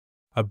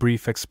A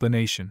brief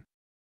explanation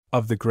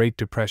of the Great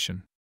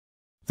Depression.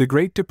 The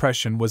Great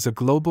Depression was a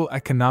global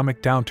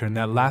economic downturn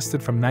that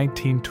lasted from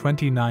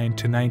 1929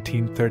 to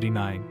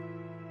 1939.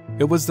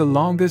 It was the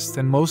longest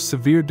and most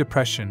severe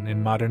depression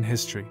in modern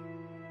history.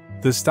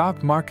 The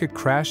stock market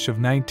crash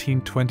of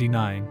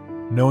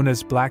 1929, known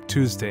as Black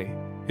Tuesday,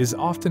 is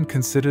often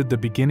considered the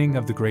beginning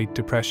of the Great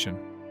Depression.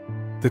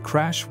 The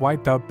crash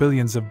wiped out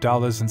billions of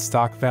dollars in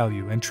stock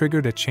value and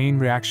triggered a chain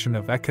reaction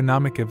of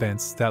economic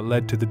events that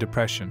led to the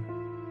Depression.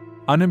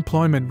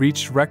 Unemployment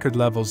reached record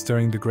levels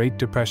during the Great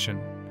Depression,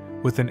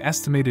 with an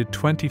estimated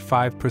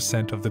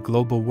 25% of the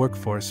global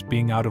workforce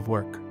being out of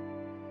work.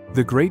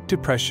 The Great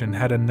Depression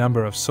had a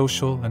number of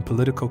social and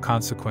political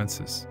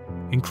consequences,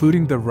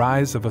 including the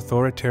rise of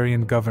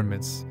authoritarian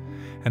governments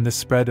and the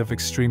spread of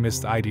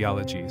extremist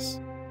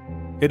ideologies.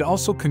 It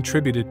also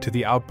contributed to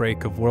the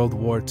outbreak of World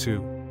War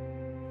II.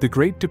 The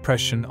Great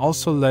Depression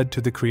also led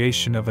to the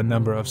creation of a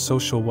number of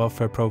social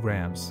welfare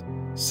programs,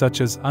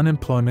 such as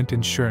unemployment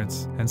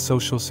insurance and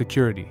Social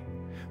Security,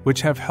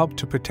 which have helped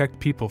to protect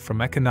people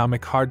from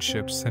economic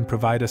hardships and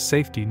provide a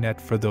safety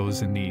net for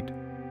those in need.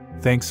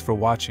 Thanks for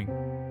watching.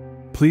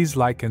 Please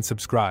like and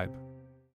subscribe.